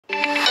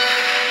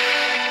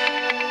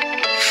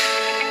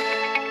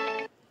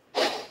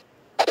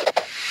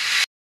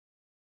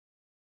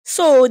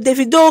So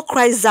Davido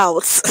cries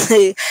out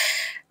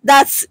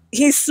that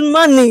his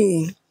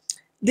money,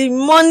 the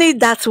money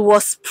that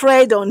was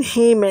spread on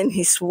him and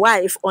his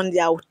wife on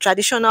their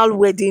traditional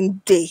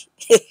wedding day,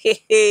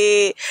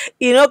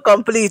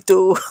 complete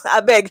oh.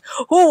 Abeg,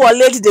 who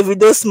wallet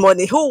Davido's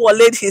money? Who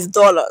wallet his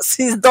dollars?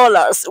 His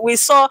dollars. We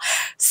saw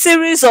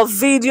series of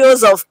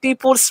videos of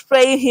people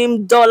spraying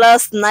him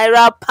dollars,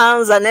 naira,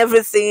 pounds, and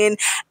everything.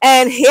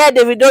 And here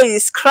Davido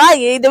is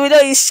crying. Davido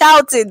is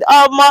shouting,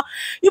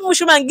 you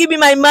Bushman, give me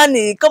my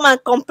money. Come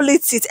and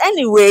complete it.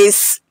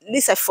 Anyways,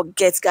 least I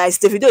forget, guys.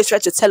 Davido is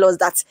trying to tell us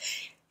that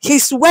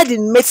his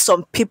wedding made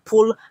some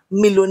people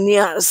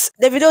millionaires.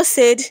 Davido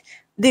said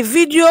the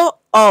video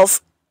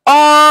of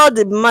all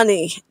the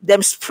money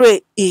them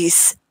spray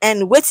is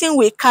and waiting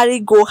we carry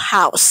go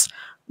house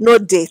no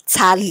dey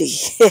tally.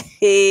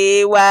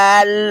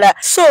 Well,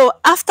 so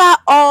after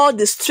all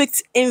the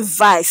strict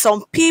invite,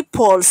 some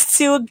people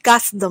still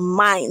got the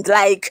mind.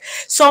 Like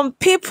some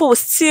people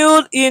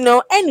still,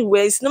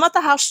 anyways, no matter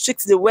how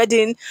strict the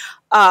wedding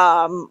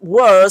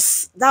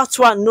was, that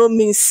one no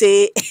mean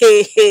say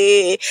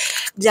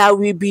there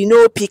will be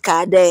no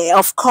picker there.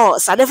 Of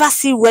course, I never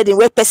see wedding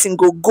where person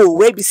go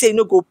where we say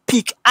no go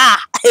pick.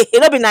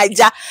 It no be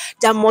Naija,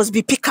 there must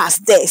be pickers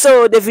there.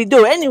 So the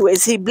video,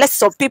 anyways, he blessed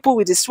some people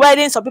with his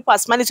wedding. Some people are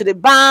smiling to the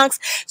banks.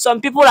 Some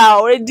people are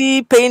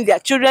already paying their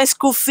children's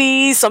school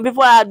fees. Some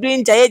people are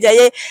doing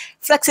jaye,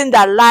 flexing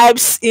their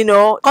lives,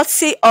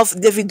 courtesy of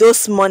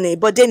Davido's money.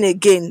 But then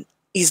again,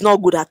 it's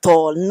not good at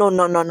all.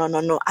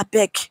 No. I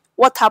beg.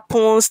 What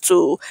happens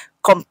to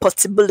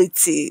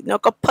compatibility?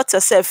 Comport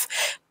yourself.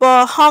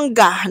 But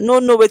hunger,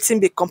 no waiting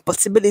be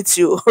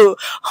compatibility.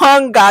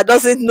 Hunger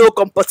doesn't know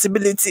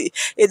compatibility.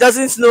 It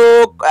doesn't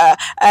know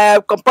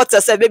comport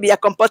yourself. Maybe you're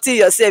comporting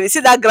yourself. You see,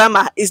 that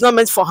grammar is not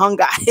meant for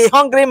hunger. A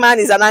hungry man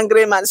is an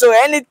angry man. So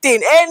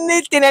anything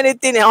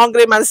a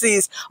hungry man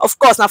sees, of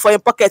course, now for your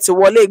pocket to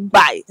wallet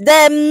buy.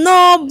 Them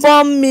no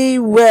bomb me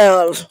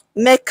well.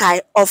 Make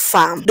I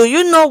offer. Do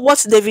you know what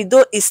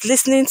Davido is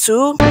listening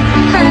to?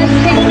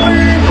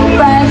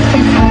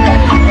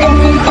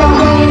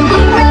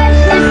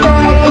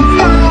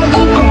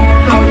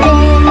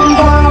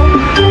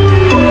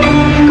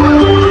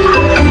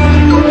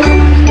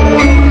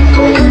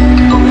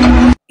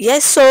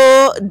 Yes,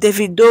 so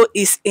Davido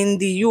is in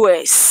the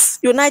US,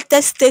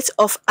 United States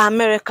of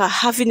America,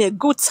 having a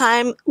good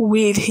time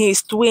with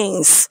his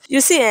twins. You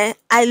see,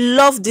 I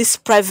love this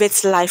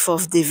private life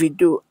of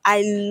Davido.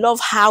 I love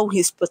how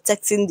he's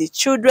protecting the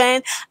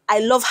children. I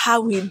love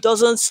how he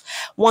doesn't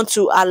want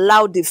to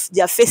allow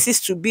their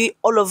faces to be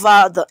all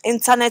over the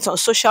internet, on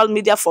social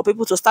media, for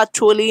people to start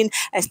trolling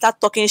and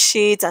start talking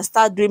shit and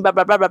start doing blah,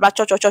 blah, blah, blah, blah,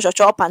 chop,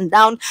 up and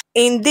down.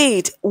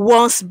 Indeed,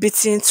 once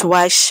bitten,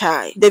 twice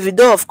shy.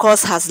 Davido, of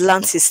course, has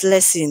learned his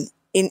lesson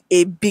in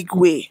a big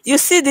way. You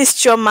see this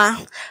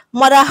Chioma,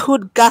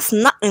 motherhood got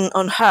nothing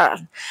on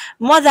her.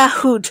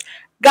 Motherhood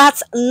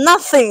got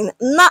nothing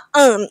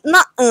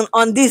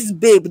on this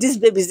babe. This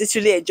babe is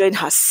literally enjoying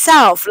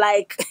herself.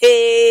 Like,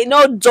 hey,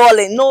 no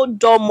darling, no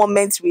dull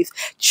moments with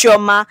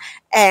Chioma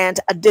and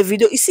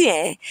Davido. You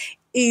see,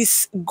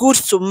 it's good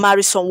to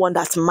marry someone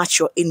that match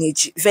your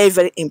energy. Very,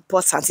 very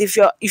important. If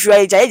you're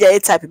a Jai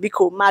type,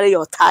 people marry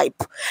your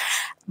type.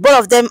 Both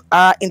of them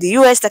are in the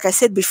US, like I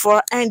said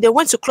before, and they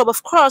went to club.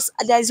 Of course,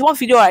 there is one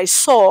video I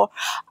saw,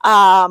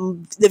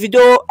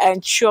 Davido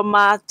and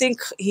Chioma. I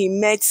think he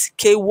met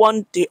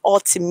K1 the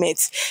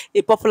Ultimate,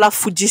 a popular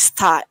Fuji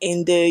star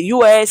in the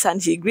US,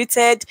 and he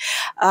greeted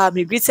him.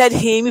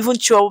 Even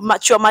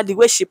Chioma, the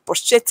way she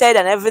prostrated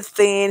and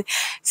everything.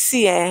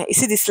 See, you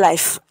see this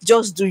life,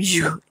 just do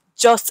you.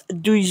 Just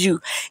do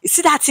you. You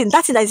see that thing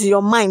that is in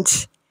your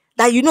mind,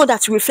 that you know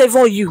that will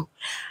favor you.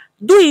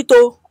 Do it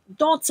though.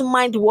 Don't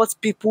mind what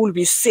people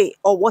will say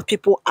or what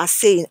people are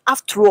saying.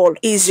 After all,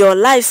 is your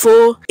life,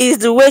 is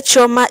the way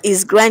Chioma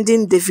is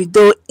grinding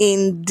Davido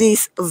in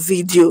this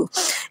video.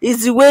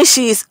 Is the way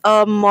she is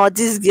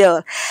this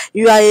girl.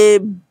 You are a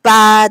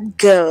bad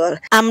girl.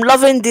 I'm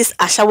loving this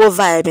Ashawo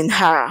vibe in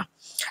her.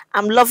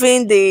 I'm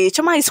loving the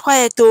Chioma is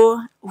quiet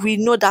though. We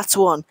know that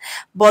one.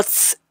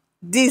 But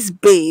this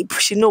babe,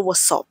 she know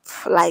what's up.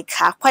 Like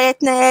her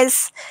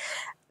quietness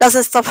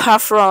doesn't stop her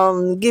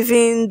from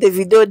giving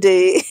Davido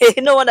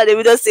the no wonder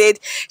Davido said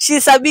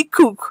she sabi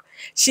cook,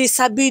 she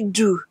sabi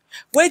do.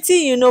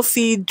 Waiting you know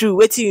feed do,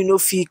 waiting you know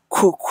feed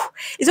cook.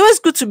 It's always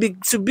good to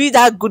be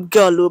that good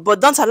girl,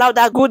 but don't allow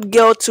that good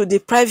girl to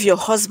deprive your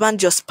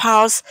husband, your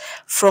spouse,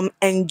 from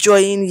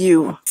enjoying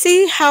you.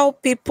 See how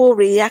people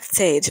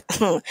reacted.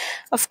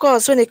 Of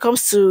course, when it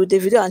comes to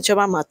Davido and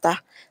Chioma matter,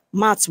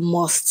 Matt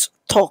must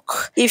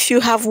talk. If you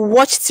have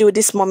watched till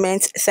this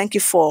moment, thank you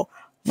for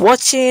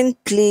watching.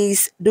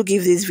 Please do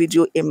give this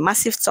video a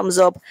massive thumbs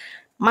up,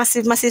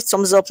 massive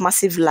thumbs up,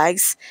 massive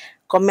likes.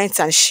 comment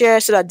and share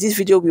so that this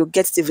video will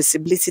get the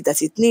visibility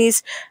that it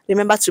needs.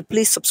 Remember to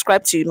please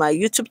subscribe to my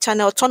YouTube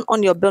channel, turn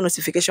on your bell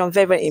notification,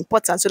 very, very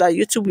important, so that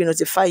YouTube will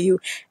notify you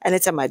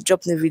anytime I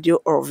drop new video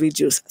or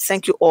videos.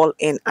 Thank you all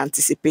in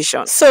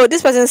anticipation. So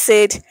this person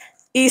said,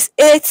 it's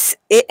 8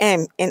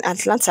 a.m. in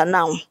Atlanta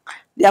now.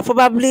 They are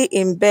probably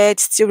in bed,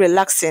 still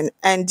relaxing,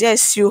 and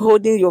just you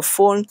holding your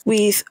phone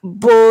with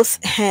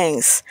both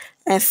hands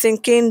and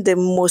thinking the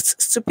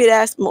most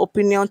stupidest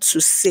opinion to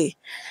say.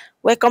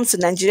 Welcome to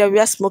Nigeria,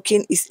 where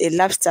smoking is a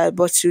lifestyle,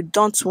 but you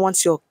don't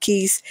want your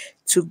kids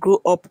to grow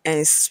up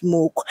and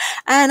smoke.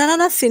 And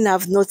another thing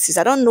I've noticed,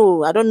 I don't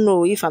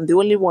know if I'm the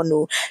only one.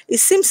 No, it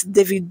seems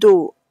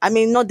Davido. I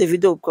mean, not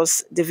Davido,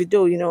 because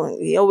Davido,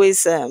 he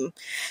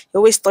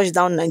always touch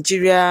down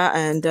Nigeria,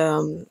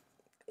 and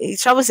he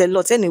travels a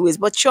lot anyways.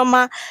 But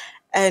Chioma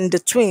and the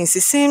twins,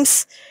 it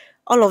seems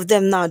all of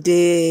them now,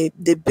 they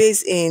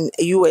base in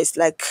US.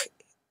 Like,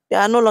 they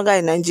are no longer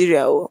in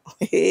Nigeria. Oh.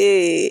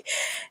 Hey,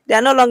 they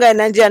are no longer in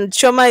Nigeria. And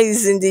Chioma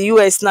is in the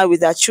US now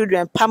with her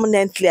children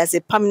permanently as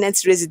a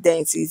permanent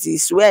resident. It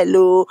is well.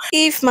 Oh.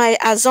 If my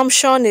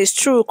assumption is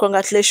true,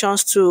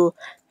 congratulations to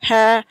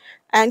her.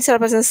 And this other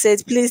person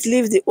said, please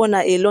leave the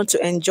owner alone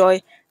to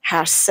enjoy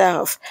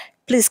herself.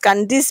 Please,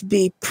 can this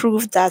be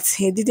proof that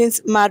he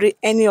didn't marry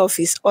any of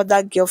his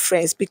other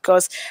girlfriends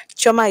because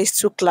Chioma is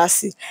too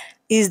classy?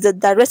 Is the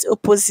direct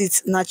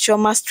opposite na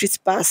Chioma street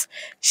pass.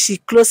 She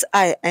close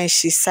eye and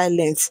she's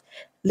silent.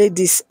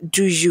 Ladies,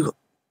 do you?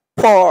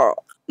 Poor.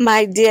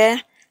 My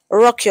dear,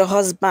 rock your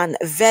husband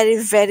very,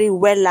 very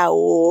well.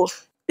 Oh.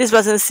 This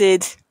person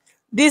said,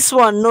 this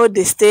one no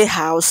dey stay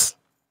house.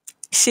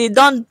 She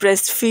don't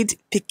breastfeed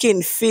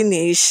pikin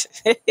finish.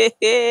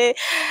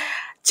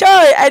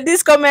 Joy, and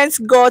this comment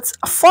got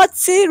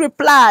 40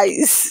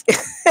 replies.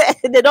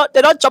 they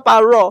don't chop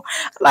and raw.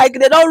 Like,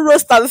 they don't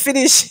roast and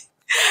finish.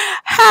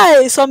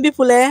 Hi, some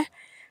people, they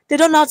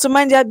don't know how to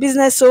mind their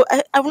business. So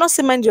I will not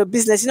say mind your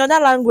business.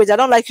 That language, I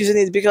don't like using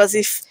it, because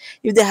if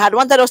they had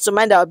wanted us to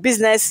mind our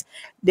business,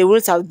 they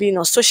wouldn't have been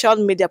on social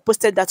media,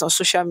 posted that on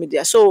social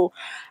media. So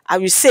I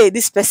will say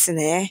this person,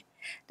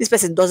 this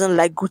person doesn't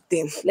like good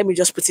things. Let me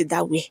just put it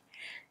that way.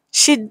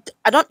 It's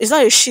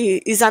not a she,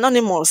 it's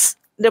anonymous.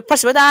 The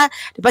person, whether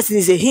the person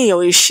is a he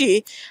or a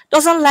she,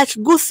 doesn't like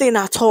good thing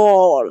at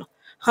all.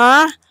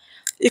 Huh?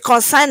 You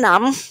consign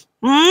them.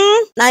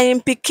 Na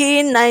im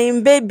pikin, na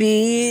im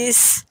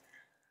babies.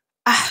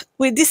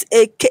 With this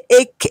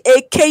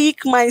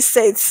archaic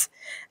mindset.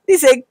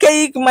 This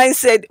archaic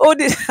mindset. Oh,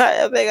 this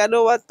I beg, I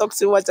don't want to talk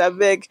too much. I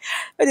beg.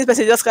 When this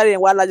person just carry a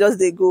while, I just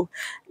they go.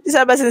 This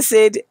other person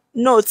said,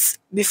 note,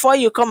 before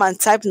you come and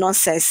type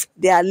nonsense,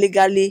 they are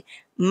legally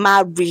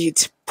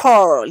married.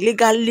 Poor,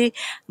 legally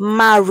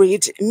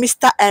married.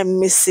 Mr.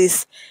 and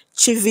Mrs.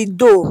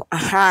 Chivido.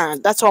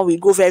 That's one we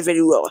go very,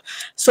 very well.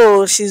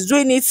 So she's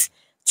doing it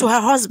to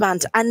her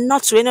husband and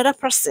not to another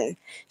person.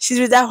 She's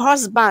with her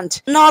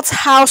husband, not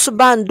house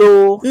band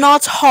though,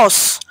 not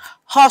horse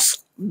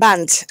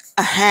band.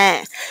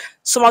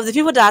 Some of the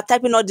people that are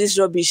typing all this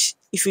rubbish,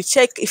 if you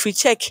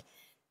check,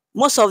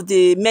 most of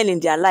the men in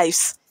their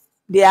lives,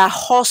 they are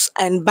horse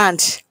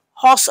band.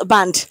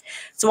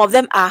 Some of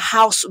them are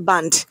house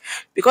band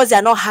because they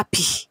are not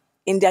happy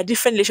in their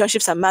different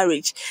relationships and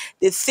marriage.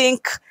 They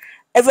think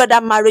every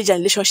other marriage and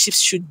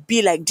relationships should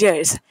be like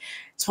theirs.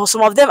 So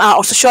some of them are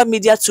on social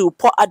media to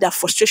pour out their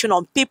frustration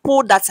on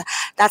people that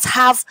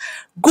have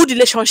good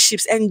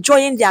relationships,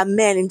 enjoying their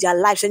men in their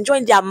lives,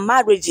 enjoying their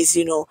marriages.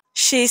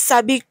 She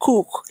sabi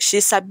cook,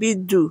 she sabi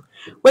do.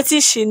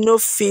 Wetin she no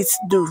fit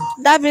do.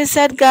 That being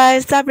said,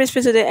 guys, that brings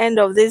me to the end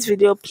of this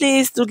video.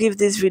 Please do give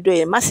this video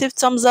a massive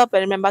thumbs up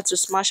and remember to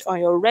smash on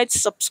your red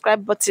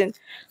subscribe button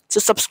to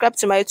subscribe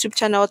to my YouTube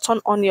channel.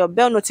 Turn on your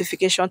bell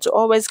notification to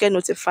always get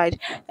notified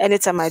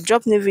anytime I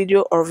drop new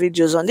video or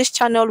videos. On this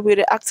channel, we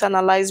react,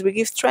 analyze, we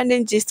give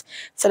trending gist,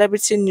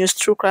 celebrity news,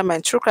 true crime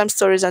and true crime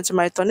stories. And to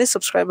my returning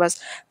subscribers,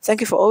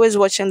 thank you for always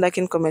watching,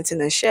 liking, commenting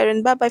and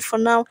sharing. Bye bye for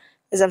now,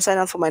 as I'm signing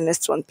out for my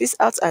next one. Peace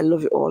out. I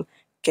love you all.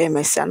 Okay,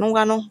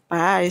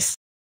 bye.